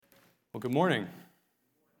Well, good morning.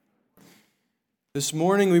 This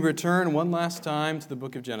morning we return one last time to the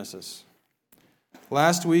book of Genesis.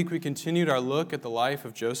 Last week we continued our look at the life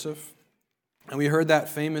of Joseph, and we heard that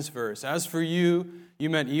famous verse, "As for you, you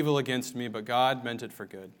meant evil against me, but God meant it for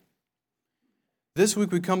good." This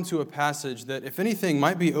week we come to a passage that, if anything,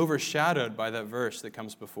 might be overshadowed by that verse that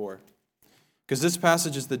comes before, because this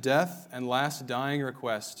passage is the death and last dying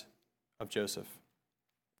request of Joseph.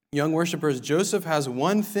 Young worshipers, Joseph has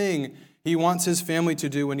one thing he wants his family to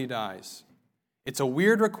do when he dies. It's a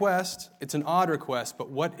weird request, it's an odd request, but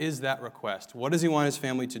what is that request? What does he want his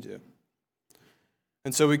family to do?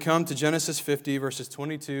 And so we come to Genesis 50, verses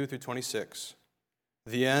 22 through 26,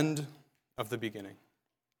 the end of the beginning.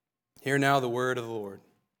 Hear now the word of the Lord.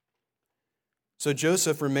 So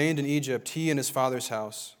Joseph remained in Egypt, he and his father's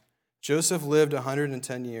house. Joseph lived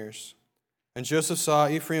 110 years. And Joseph saw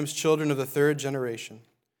Ephraim's children of the third generation.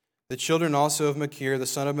 The children also of Machir, the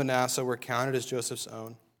son of Manasseh, were counted as Joseph's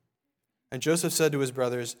own. And Joseph said to his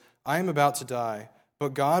brothers, "I am about to die,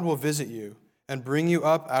 but God will visit you and bring you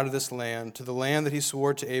up out of this land to the land that he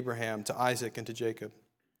swore to Abraham, to Isaac, and to Jacob."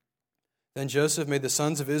 Then Joseph made the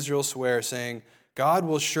sons of Israel swear, saying, "God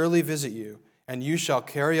will surely visit you, and you shall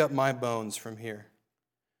carry up my bones from here."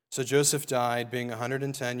 So Joseph died, being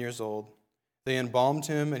 110 years old. They embalmed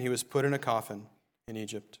him, and he was put in a coffin in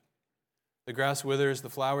Egypt. The grass withers, the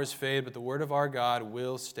flowers fade, but the word of our God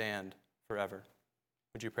will stand forever.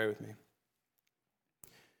 Would you pray with me?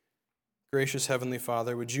 Gracious Heavenly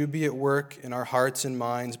Father, would you be at work in our hearts and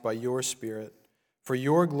minds by your Spirit, for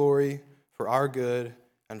your glory, for our good,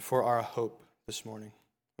 and for our hope this morning.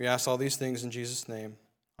 We ask all these things in Jesus' name.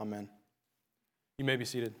 Amen. You may be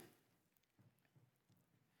seated.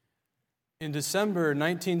 In December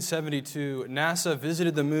 1972, NASA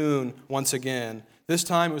visited the moon once again. This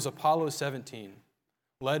time it was Apollo 17,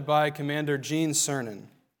 led by Commander Gene Cernan.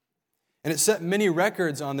 And it set many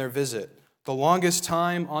records on their visit. The longest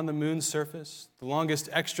time on the moon's surface, the longest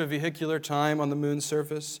extravehicular time on the moon's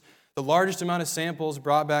surface, the largest amount of samples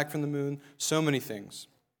brought back from the moon, so many things.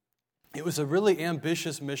 It was a really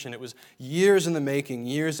ambitious mission. It was years in the making,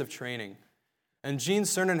 years of training. And Gene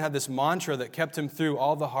Cernan had this mantra that kept him through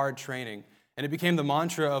all the hard training. And it became the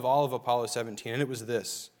mantra of all of Apollo 17. And it was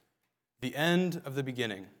this: the end of the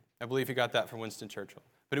beginning. I believe he got that from Winston Churchill.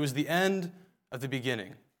 But it was the end of the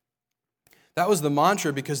beginning. That was the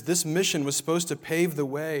mantra because this mission was supposed to pave the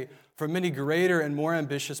way for many greater and more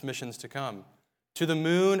ambitious missions to come, to the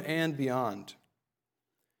moon and beyond.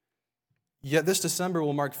 Yet this December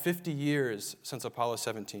will mark 50 years since Apollo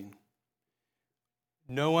 17.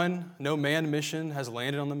 No manned mission has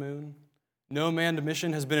landed on the moon. No manned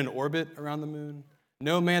mission has been in orbit around the moon.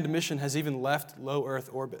 No manned mission has even left low Earth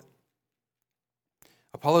orbit.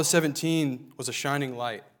 Apollo 17 was a shining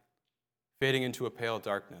light, fading into a pale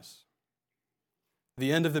darkness.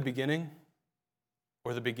 The end of the beginning,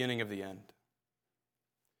 or the beginning of the end?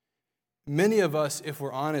 Many of us, if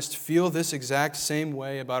we're honest, feel this exact same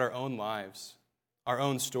way about our own lives, our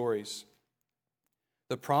own stories.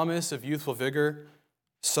 The promise of youthful vigor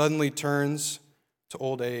suddenly turns to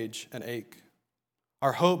old age and ache.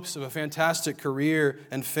 Our hopes of a fantastic career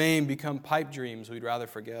and fame become pipe dreams we'd rather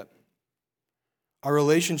forget. Our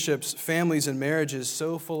relationships, families, and marriages,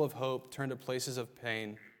 so full of hope, turn to places of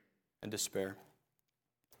pain and despair.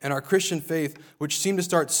 And our Christian faith, which seemed to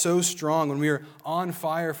start so strong when we were on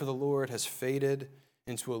fire for the Lord, has faded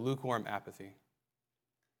into a lukewarm apathy.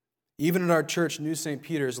 Even at our church, New St.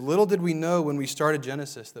 Peter's, little did we know when we started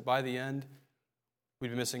Genesis that by the end, we'd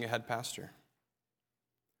be missing a head pastor.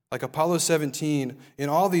 Like Apollo 17, in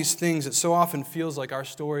all these things, it so often feels like our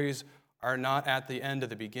stories are not at the end of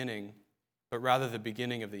the beginning, but rather the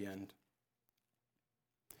beginning of the end.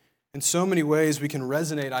 In so many ways, we can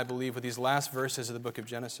resonate, I believe, with these last verses of the book of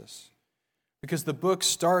Genesis. Because the book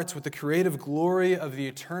starts with the creative glory of the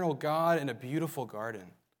eternal God in a beautiful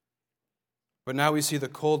garden. But now we see the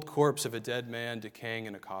cold corpse of a dead man decaying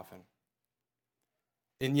in a coffin.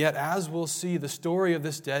 And yet, as we'll see, the story of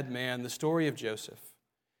this dead man, the story of Joseph,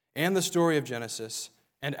 and the story of Genesis,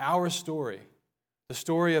 and our story, the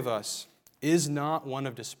story of us, is not one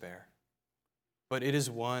of despair, but it is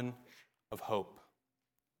one of hope.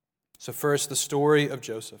 So first, the story of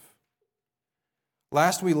Joseph.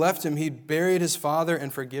 Last we left him, he'd buried his father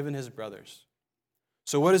and forgiven his brothers.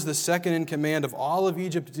 So what does the second in command of all of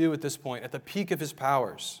Egypt do at this point, at the peak of his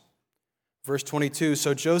powers? Verse 22,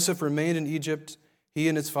 so Joseph remained in Egypt, he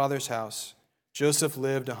and his father's house. Joseph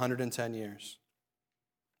lived 110 years.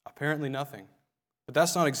 Apparently nothing. But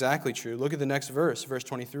that's not exactly true. Look at the next verse, verse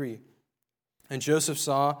 23. And Joseph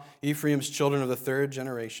saw Ephraim's children of the third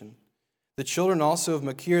generation. The children also of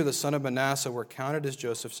Machir, the son of Manasseh, were counted as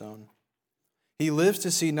Joseph's own. He lives to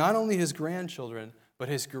see not only his grandchildren, but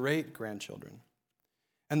his great-grandchildren.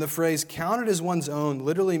 And the phrase counted as one's own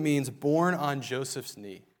literally means born on Joseph's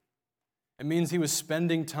knee. It means he was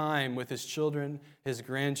spending time with his children, his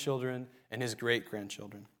grandchildren, and his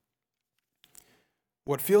great-grandchildren.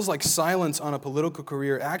 What feels like silence on a political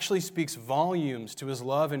career actually speaks volumes to his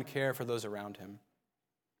love and care for those around him.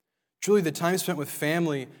 Truly, the time spent with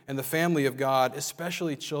family and the family of God,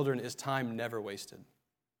 especially children, is time never wasted.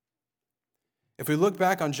 If we look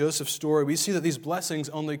back on Joseph's story, we see that these blessings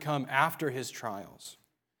only come after his trials.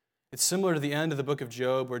 It's similar to the end of the book of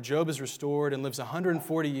Job, where Job is restored and lives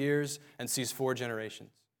 140 years and sees 4 generations.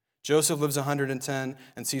 Joseph lives 110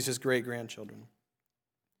 and sees his great-grandchildren.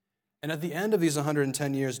 And at the end of these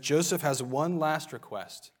 110 years, Joseph has one last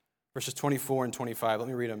request, verses 24 and 25. Let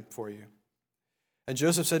me read them for you. And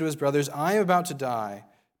Joseph said to his brothers, I am about to die,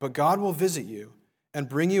 but God will visit you and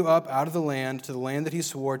bring you up out of the land to the land that he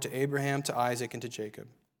swore to Abraham, to Isaac, and to Jacob.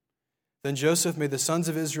 Then Joseph made the sons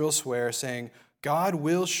of Israel swear, saying, God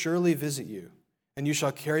will surely visit you, and you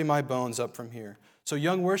shall carry my bones up from here. So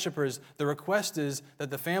young worshipers, the request is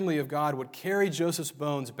that the family of God would carry Joseph's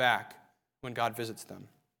bones back when God visits them.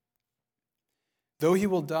 Though he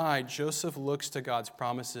will die, Joseph looks to God's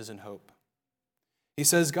promises and hope. He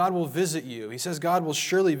says, God will visit you. He says, God will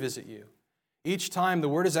surely visit you. Each time, the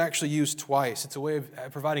word is actually used twice. It's a way of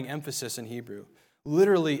providing emphasis in Hebrew.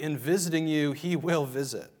 Literally, in visiting you, he will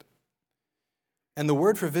visit. And the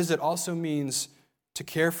word for visit also means to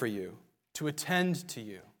care for you, to attend to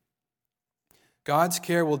you. God's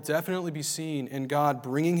care will definitely be seen in God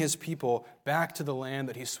bringing his people back to the land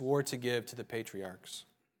that he swore to give to the patriarchs.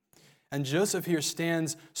 And Joseph here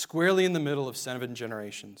stands squarely in the middle of 7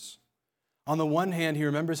 generations. On the one hand, he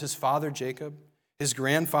remembers his father Jacob, his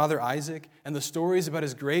grandfather Isaac, and the stories about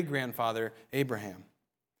his great-grandfather Abraham.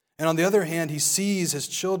 And on the other hand, he sees his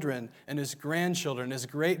children and his grandchildren, his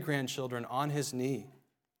great-grandchildren on his knee.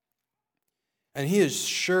 And he is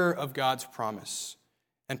sure of God's promise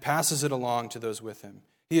and passes it along to those with him.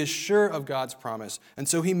 He is sure of God's promise, and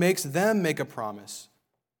so he makes them make a promise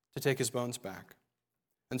to take his bones back.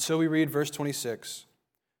 And so we read verse 26.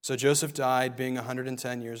 So Joseph died, being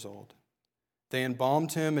 110 years old. They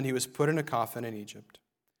embalmed him, and he was put in a coffin in Egypt.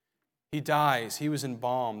 He dies. He was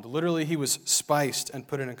embalmed. Literally, he was spiced and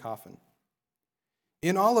put in a coffin.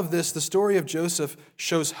 In all of this, the story of Joseph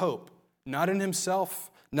shows hope, not in himself,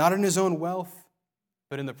 not in his own wealth,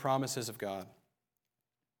 but in the promises of God.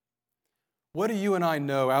 What do you and I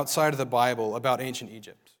know outside of the Bible about ancient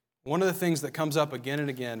Egypt? One of the things that comes up again and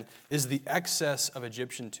again is the excess of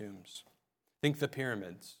Egyptian tombs. Think the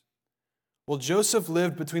pyramids. Well, Joseph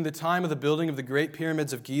lived between the time of the building of the Great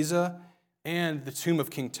Pyramids of Giza and the tomb of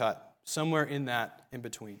King Tut, somewhere in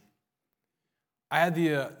between. I had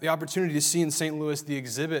the opportunity to see in St. Louis the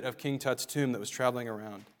exhibit of King Tut's tomb that was traveling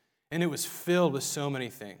around, and it was filled with so many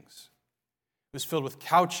things. It was filled with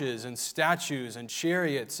couches and statues and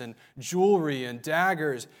chariots and jewelry and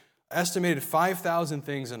daggers, estimated 5,000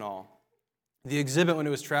 things in all. The exhibit, when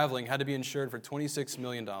it was traveling, had to be insured for $26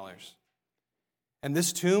 million. And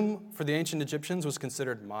this tomb for the ancient Egyptians was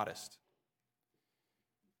considered modest.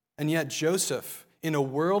 And yet Joseph, in a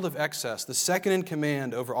world of excess, the second in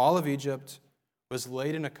command over all of Egypt, was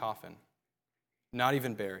laid in a coffin, not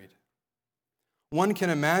even buried. One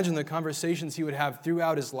can imagine the conversations he would have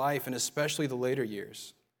throughout his life, and especially the later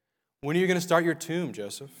years. When are you going to start your tomb,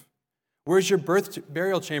 Joseph? Where's your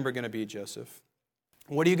burial chamber going to be, Joseph?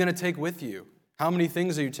 What are you going to take with you? How many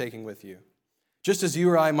things are you taking with you? Just as you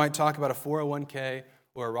or I might talk about a 401k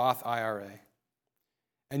or a Roth IRA.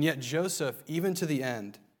 And yet Joseph, even to the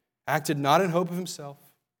end, acted not in hope of himself,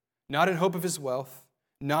 not in hope of his wealth,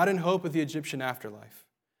 not in hope of the Egyptian afterlife,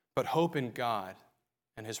 but hope in God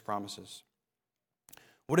and his promises.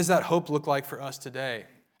 What does that hope look like for us today?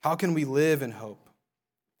 How can we live in hope?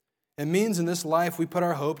 It means in this life we put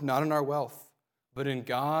our hope not in our wealth, but in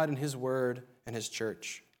God and his word and his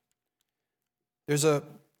church. There's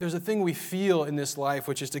a thing we feel in this life,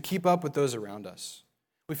 which is to keep up with those around us.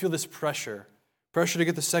 We feel this pressure to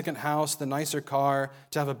get the second house, the nicer car,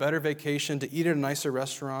 to have a better vacation, to eat at a nicer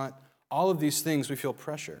restaurant. All of these things, we feel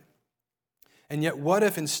pressure. And yet, what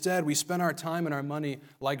if instead we spend our time and our money,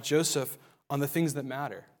 like Joseph, on the things that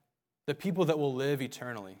matter, the people that will live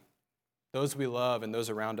eternally, those we love and those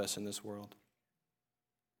around us in this world?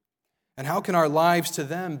 And how can our lives to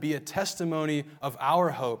them be a testimony of our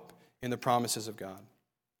hope in the promises of God?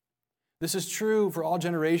 This is true for all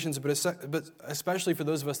generations, but especially for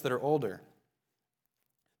those of us that are older.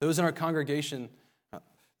 Those in our congregation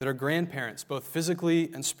that are grandparents, both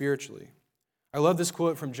physically and spiritually. I love this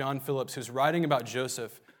quote from John Phillips, who's writing about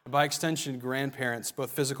Joseph and by extension, grandparents,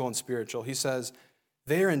 both physical and spiritual. He says,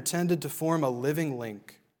 they are intended to form a living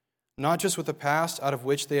link, not just with the past out of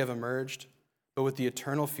which they have emerged, but with the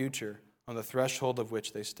eternal future on the threshold of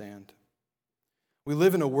which they stand. We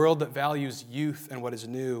live in a world that values youth and what is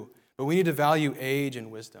new, but we need to value age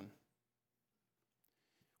and wisdom.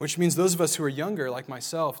 Which means those of us who are younger, like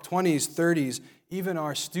myself, 20s, 30s, even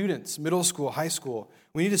our students, middle school, high school,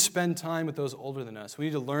 we need to spend time with those older than us. We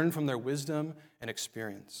need to learn from their wisdom and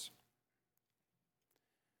experience.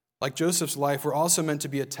 Like Joseph's life, we're also meant to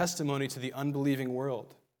be a testimony to the unbelieving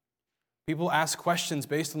world. People ask questions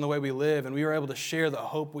based on the way we live, and we are able to share the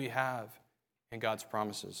hope we have in God's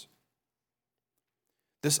promises.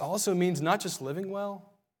 This also means not just living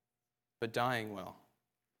well, but dying well.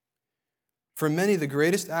 For many, the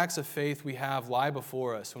greatest acts of faith we have lie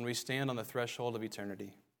before us when we stand on the threshold of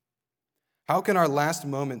eternity. How can our last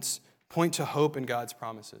moments point to hope in God's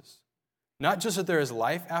promises? Not just that there is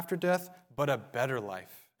life after death, but a better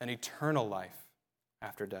life, an eternal life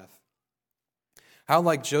after death. How,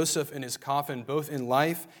 like Joseph in his coffin, both in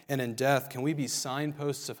life and in death, can we be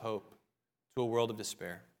signposts of hope to a world of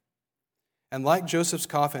despair? And like Joseph's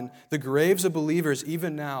coffin, the graves of believers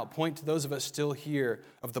even now point to those of us still here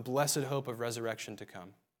of the blessed hope of resurrection to come.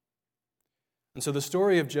 And so the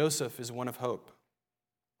story of Joseph is one of hope.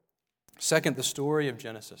 Second, the story of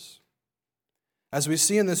Genesis. As we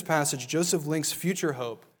see in this passage, Joseph links future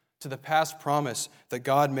hope to the past promise that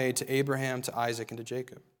God made to Abraham, to Isaac, and to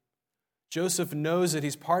Jacob. Joseph knows that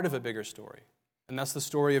he's part of a bigger story, and that's the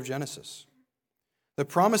story of Genesis. The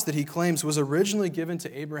promise that he claims was originally given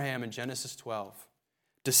to Abraham in Genesis 12.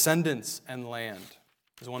 Descendants and land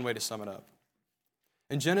is one way to sum it up.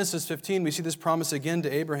 In Genesis 15, we see this promise again to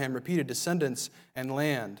Abraham, repeated, descendants and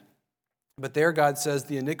land. But there God says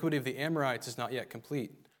the iniquity of the Amorites is not yet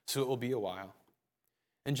complete, so it will be a while.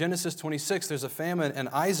 In Genesis 26, there's a famine, and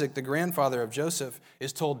Isaac, the grandfather of Joseph,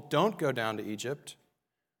 is told, don't go down to Egypt.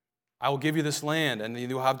 I will give you this land, and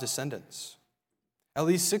you will have descendants. At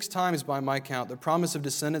least 6 times by my count, the promise of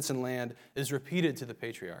descendants and land is repeated to the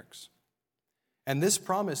patriarchs. And this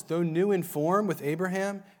promise, though new in form with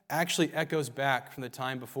Abraham, actually echoes back from the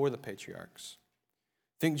time before the patriarchs.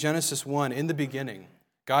 Think Genesis 1, in the beginning,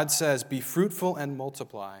 God says, be fruitful and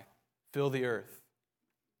multiply, fill the earth,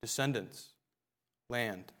 descendants,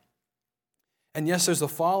 land. And yes, there's a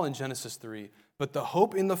fall in Genesis 3, but the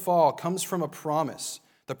hope in the fall comes from a promise,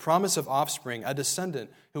 the promise of offspring, a descendant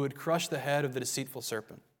who would crush the head of the deceitful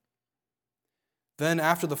serpent. Then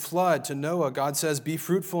after the flood to Noah, God says, be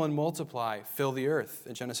fruitful and multiply, fill the earth,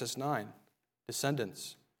 in Genesis 9,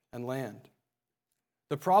 descendants and land.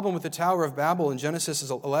 The problem with the Tower of Babel in Genesis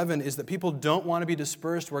 11 is that people don't want to be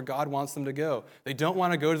dispersed where God wants them to go. They don't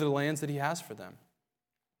want to go to the lands that he has for them.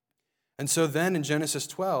 And so then in Genesis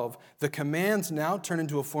 12, the commands now turn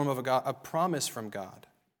into a form of a promise from God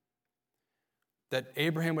that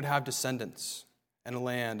Abraham would have descendants and a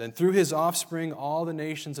land, and through his offspring, all the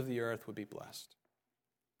nations of the earth would be blessed.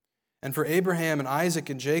 And for Abraham and Isaac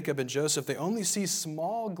and Jacob and Joseph, they only see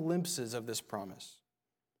small glimpses of this promise.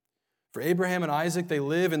 For Abraham and Isaac, they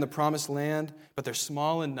live in the promised land, but they're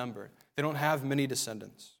small in number. They don't have many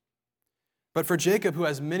descendants. But for Jacob, who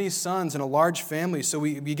has many sons and a large family, so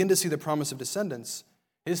we begin to see the promise of descendants,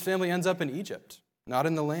 his family ends up in Egypt, not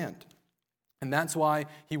in the land. And that's why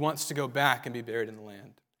he wants to go back and be buried in the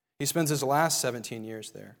land. He spends his last 17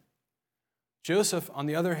 years there. Joseph, on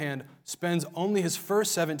the other hand, spends only his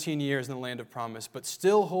first 17 years in the land of promise, but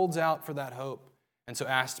still holds out for that hope, and so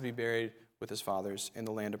asks to be buried with his fathers in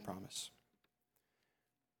the land of promise.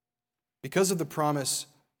 Because of the promise,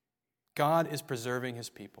 God is preserving his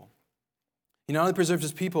people. He not only preserves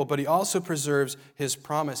his people, but he also preserves his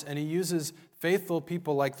promise, and he uses faithful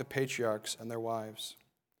people like the patriarchs and their wives.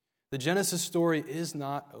 The Genesis story is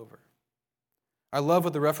not over. I love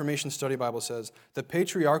what the Reformation Study Bible says. The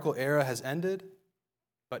patriarchal era has ended,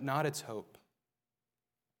 but not its hope.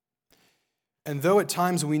 And though at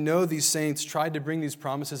times we know these saints tried to bring these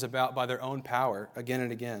promises about by their own power again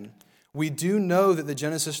and again, we do know that the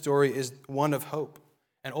Genesis story is one of hope,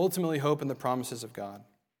 and ultimately hope in the promises of God.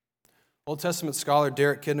 Old Testament scholar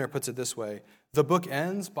Derek Kidner puts it this way: the book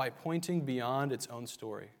ends by pointing beyond its own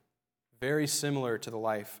story, very similar to the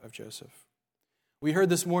life of Joseph. We heard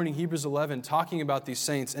this morning Hebrews 11 talking about these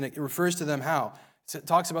saints, and it refers to them how? It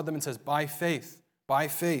talks about them and says, by faith, by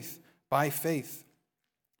faith, by faith.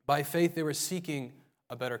 By faith they were seeking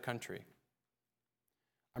a better country.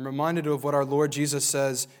 I'm reminded of what our Lord Jesus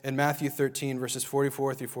says in Matthew 13, verses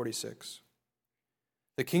 44 through 46.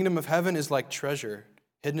 The kingdom of heaven is like treasure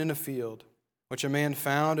hidden in a field, which a man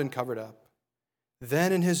found and covered up.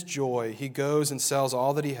 Then in his joy he goes and sells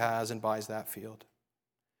all that he has and buys that field.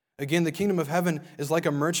 Again, the kingdom of heaven is like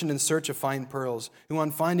a merchant in search of fine pearls, who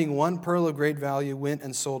on finding one pearl of great value went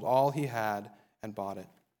and sold all he had and bought it.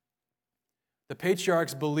 The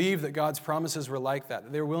patriarchs believed that God's promises were like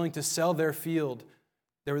that. They were willing to sell their field.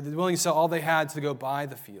 They were willing to sell all they had to go buy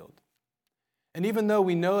the field. And even though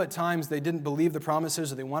we know at times they didn't believe the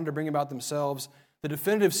promises or they wanted to bring about themselves, the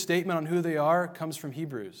definitive statement on who they are comes from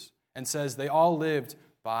Hebrews and says they all lived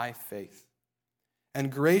by faith. And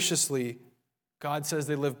graciously, God says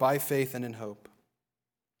they live by faith and in hope.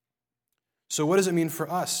 So what does it mean for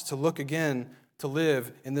us to look again to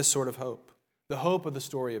live in this sort of hope? The hope of the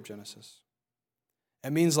story of Genesis.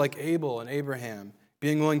 It means like Abel and Abraham,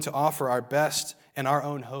 being willing to offer our best and our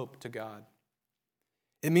own hope to God.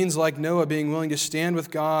 It means like Noah, being willing to stand with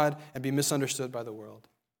God and be misunderstood by the world.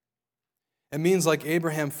 It means like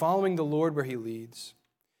Abraham, following the Lord where he leads.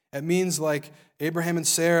 It means like Abraham and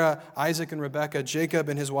Sarah, Isaac and Rebekah, Jacob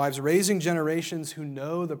and his wives, raising generations who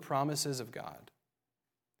know the promises of God.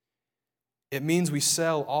 It means we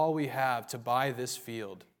sell all we have to buy this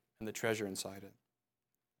field and the treasure inside it.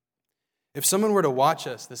 If someone were to watch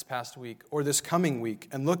us this past week or this coming week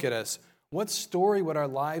and look at us, what story would our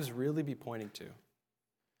lives really be pointing to?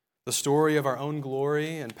 The story of our own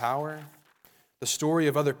glory and power? The story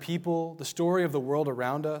of other people? The story of the world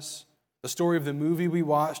around us? The story of the movie we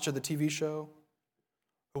watched or the TV show?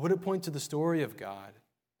 Or would it point to the story of God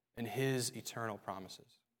and His eternal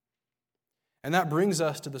promises? And that brings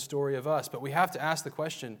us to the story of us. But we have to ask the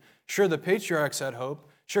question, sure, the patriarchs had hope.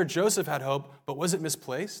 Sure, Joseph had hope, but was it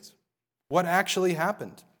misplaced? What actually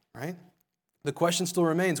happened, right? The question still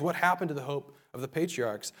remains, what happened to the hope of the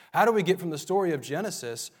patriarchs? How do we get from the story of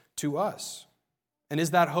Genesis to us? And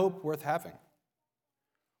is that hope worth having?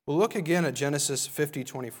 Well, look again at Genesis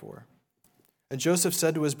 50:24. And Joseph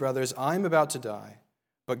said to his brothers, I am about to die,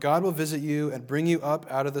 but God will visit you and bring you up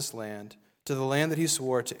out of this land, to the land that he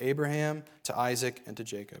swore to Abraham, to Isaac, and to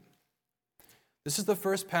Jacob. This is the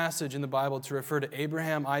first passage in the Bible to refer to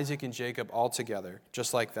Abraham, Isaac, and Jacob all together,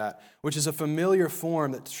 just like that, which is a familiar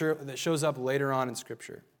form that shows up later on in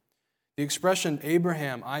Scripture. The expression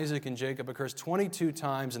Abraham, Isaac, and Jacob occurs 22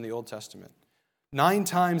 times in the Old Testament, 9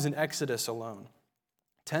 times in Exodus alone,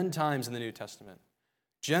 10 times in the New Testament.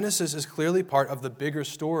 Genesis is clearly part of the bigger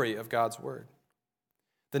story of God's Word.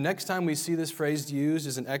 The next time we see this phrase used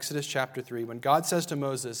is in Exodus chapter 3, when God says to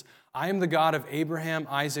Moses, I am the God of Abraham,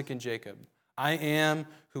 Isaac, and Jacob. I am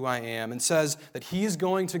who I am, and says that he's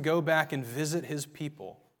going to go back and visit his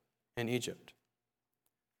people in Egypt.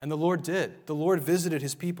 And the Lord did. The Lord visited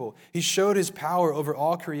his people. He showed his power over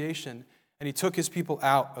all creation, and he took his people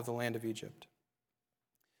out of the land of Egypt.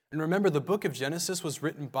 And remember, the book of Genesis was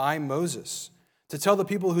written by Moses to tell the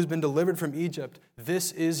people who's been delivered from Egypt,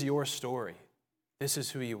 this is your story. This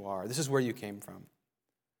is who you are. This is where you came from.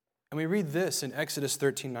 And we read this in Exodus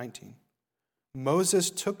 13:19. Moses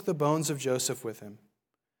took the bones of Joseph with him.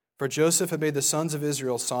 For Joseph had made the sons of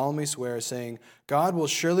Israel solemnly swear, saying, God will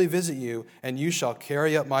surely visit you, and you shall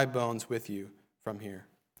carry up my bones with you from here.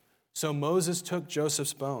 So Moses took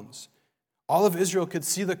Joseph's bones. All of Israel could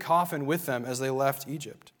see the coffin with them as they left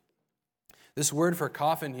Egypt. This word for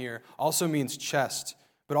coffin here also means chest,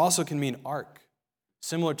 but also can mean ark,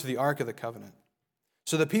 similar to the Ark of the Covenant.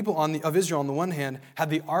 So the people of Israel, on the one hand, had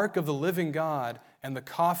the ark of the living God and the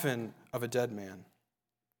coffin of a dead man.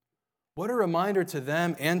 What a reminder to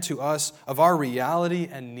them and to us of our reality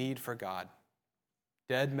and need for God.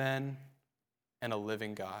 Dead men and a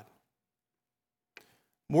living God.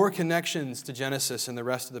 More connections to Genesis and the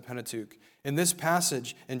rest of the Pentateuch. In this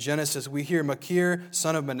passage in Genesis, we hear Machir,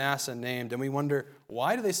 son of Manasseh, named, and we wonder,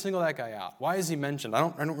 why do they single that guy out? Why is he mentioned? I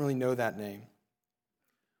don't really know that name.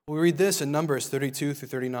 We read this in Numbers 32 through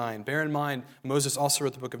 39. Bear in mind, Moses also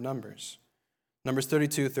wrote the book of Numbers. Numbers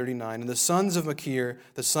 32:39. And the sons of Machir,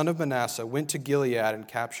 the son of Manasseh, went to Gilead and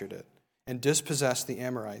captured it, and dispossessed the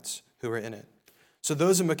Amorites who were in it. So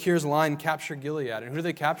those of Machir's line captured Gilead. And who did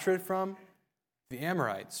they capture it from? The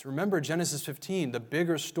Amorites. Remember Genesis 15, the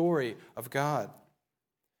bigger story of God.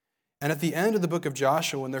 And at the end of the book of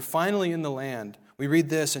Joshua, when they're finally in the land, we read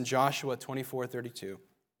this in Joshua 24:32.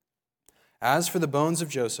 As for the bones of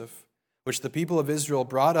Joseph, which the people of Israel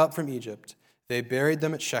brought up from Egypt, they buried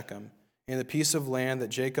them at Shechem, in the piece of land that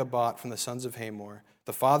Jacob bought from the sons of Hamor,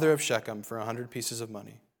 the father of Shechem, for 100 pieces of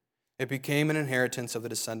money. It became an inheritance of the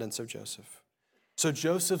descendants of Joseph. So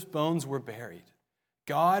Joseph's bones were buried.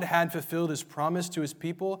 God had fulfilled his promise to his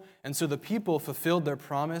people, and so the people fulfilled their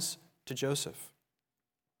promise to Joseph.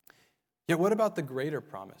 Yet what about the greater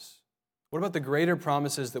promise? What about the greater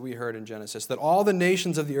promises that we heard in Genesis? That all the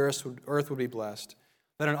nations of the earth would be blessed,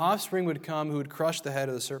 that an offspring would come who would crush the head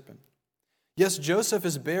of the serpent. Yes, Joseph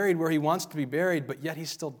is buried where he wants to be buried, but yet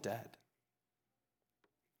he's still dead.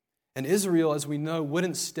 And Israel, as we know,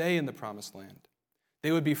 wouldn't stay in the promised land.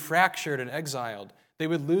 They would be fractured and exiled. They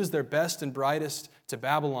would lose their best and brightest to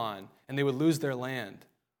Babylon, and they would lose their land,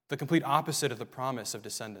 the complete opposite of the promise of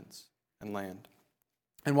descendants and land.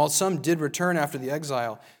 And while some did return after the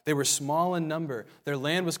exile, they were small in number. Their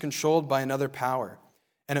land was controlled by another power,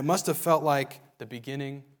 and it must have felt like the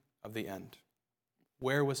beginning of the end.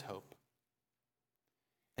 Where was hope?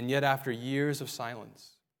 And yet, after years of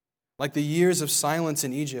silence, like the years of silence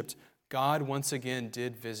in Egypt, God once again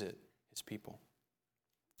did visit his people.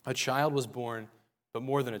 A child was born, but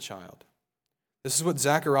more than a child. This is what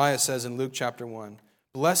Zechariah says in Luke chapter 1.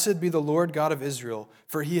 Blessed be the Lord God of Israel,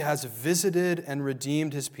 for he has visited and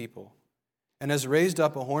redeemed his people, and has raised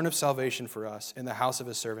up a horn of salvation for us in the house of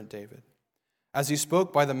his servant David, as he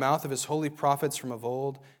spoke by the mouth of his holy prophets from of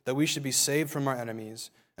old, that we should be saved from our enemies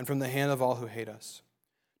and from the hand of all who hate us,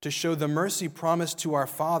 to show the mercy promised to our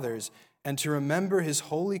fathers, and to remember his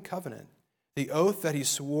holy covenant, the oath that he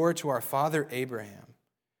swore to our father Abraham,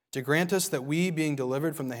 to grant us that we, being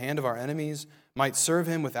delivered from the hand of our enemies, might serve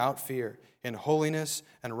him without fear, in holiness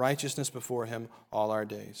and righteousness before him all our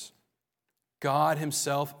days. God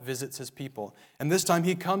himself visits his people, and this time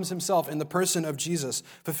he comes himself in the person of Jesus,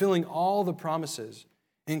 fulfilling all the promises,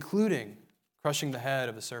 including crushing the head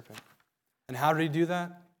of the serpent. And how did he do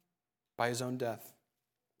that? By his own death.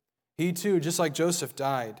 He too, just like Joseph,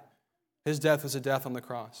 died. His death was a death on the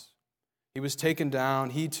cross. He was taken down.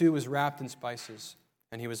 He too was wrapped in spices,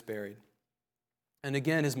 and he was buried. And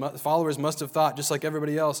again, his followers must have thought, just like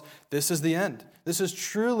everybody else, this is the end. This is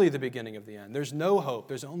truly the beginning of the end. There's no hope.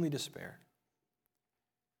 There's only despair.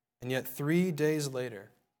 And yet 3 days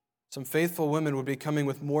later, some faithful women would be coming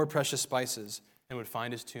with more precious spices and would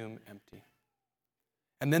find his tomb empty.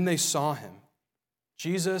 And then they saw him.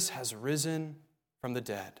 Jesus has risen from the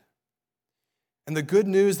dead. And the good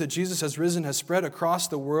news that Jesus has risen has spread across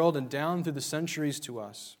the world and down through the centuries to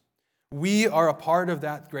us. We are a part of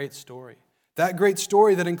that great story. That great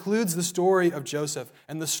story that includes the story of Joseph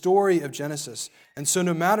and the story of Genesis. And so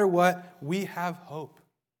no matter what, we have hope.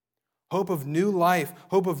 Hope of new life,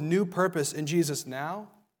 hope of new purpose in Jesus now,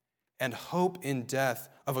 and hope in death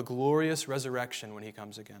of a glorious resurrection when he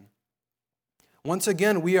comes again. Once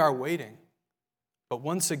again, we are waiting. But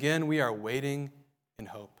once again, we are waiting in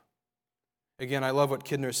hope. Again, I love what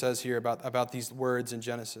Kidner says here about these words in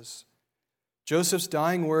Genesis. Joseph's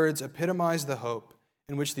dying words epitomize the hope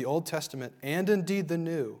in which the Old Testament, and indeed the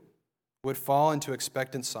New, would fall into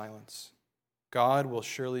expectant silence. God will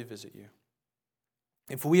surely visit you.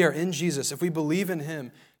 If we are in Jesus, if we believe in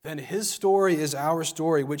him, then his story is our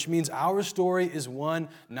story, which means our story is one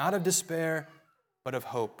not of despair, but of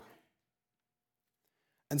hope.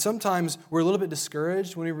 And sometimes we're a little bit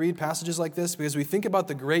discouraged when we read passages like this because we think about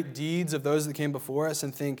the great deeds of those that came before us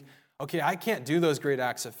and think, okay, I can't do those great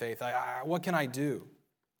acts of faith. What can I do?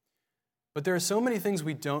 But there are so many things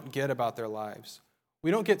we don't get about their lives.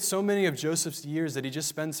 We don't get so many of Joseph's years that he just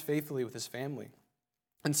spends faithfully with his family.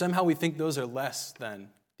 And somehow we think those are less than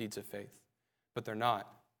deeds of faith, but they're not.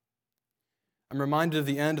 I'm reminded of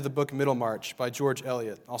the end of the book Middlemarch by George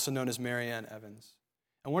Eliot, also known as Mary Ann Evans.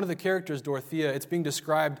 And one of the characters, Dorothea, it's being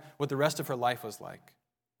described what the rest of her life was like.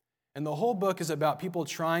 And the whole book is about people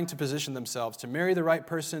trying to position themselves, to marry the right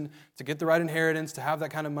person, to get the right inheritance, to have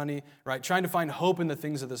that kind of money, right? Trying to find hope in the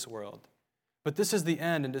things of this world. But this is the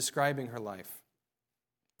end in describing her life.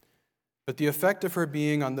 But the effect of her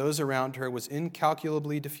being on those around her was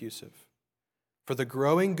incalculably diffusive. For the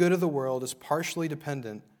growing good of the world is partially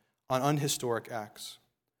dependent on unhistoric acts.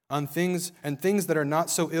 On things that are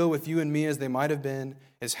not so ill with you and me as they might have been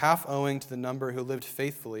is half owing to the number who lived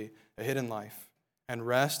faithfully a hidden life and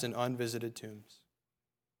rest in unvisited tombs.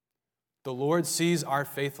 The Lord sees our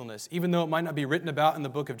faithfulness. Even though it might not be written about in the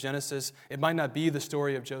book of Genesis, it might not be the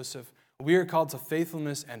story of Joseph, we are called to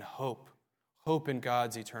faithfulness and hope in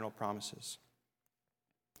God's eternal promises.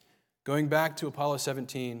 Going back to Apollo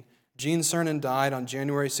 17, Gene Cernan died on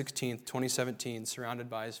January 16, 2017, surrounded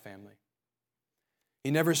by his family.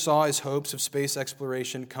 He never saw his hopes of space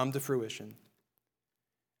exploration come to fruition.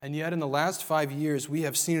 And yet in the last 5 years, we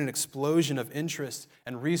have seen an explosion of interest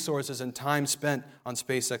and resources and time spent on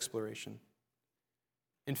space exploration.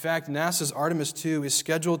 In fact, NASA's Artemis II is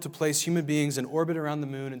scheduled to place human beings in orbit around the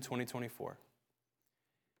moon in 2024.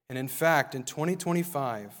 And in fact, in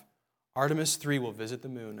 2025, Artemis III will visit the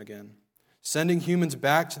moon again, sending humans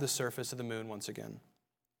back to the surface of the moon once again.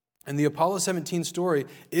 And the Apollo 17 story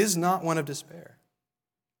is not one of despair.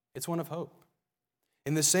 It's one of hope.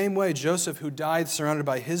 In the same way, Joseph, who died surrounded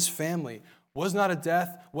by his family, was not a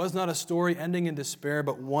death, was not a story ending in despair,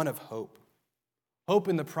 but one of hope. Hope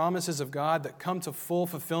in the promises of God that come to full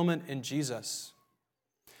fulfillment in Jesus.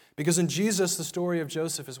 Because in Jesus, the story of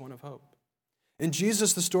Joseph is one of hope. In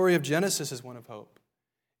Jesus, the story of Genesis is one of hope.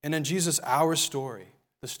 And in Jesus, our story,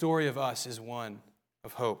 the story of us, is one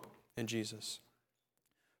of hope in Jesus.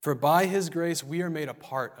 For by his grace, we are made a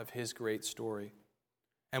part of his great story,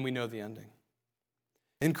 and we know the ending.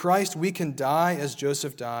 In Christ, we can die as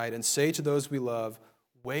Joseph died and say to those we love,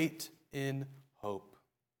 wait in hope.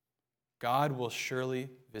 God will surely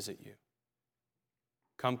visit you.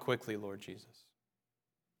 Come quickly, Lord Jesus.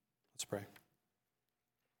 Let's pray.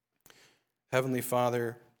 Heavenly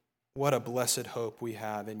Father, what a blessed hope we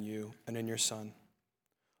have in you and in your Son.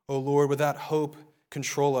 O Lord, would that hope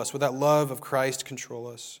control us? Would that love of Christ control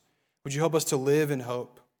us? Would you help us to live in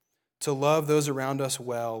hope, to love those around us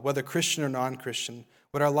well, whether Christian or non-Christian?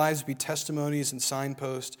 Would our lives be testimonies and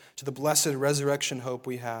signposts to the blessed resurrection hope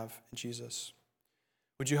we have in Jesus?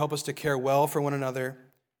 Would you help us to care well for one another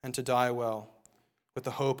and to die well with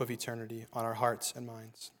the hope of eternity on our hearts and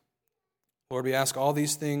minds? Lord, we ask all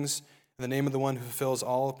these things in the name of the one who fulfills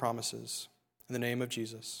all promises, in the name of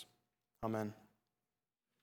Jesus. Amen.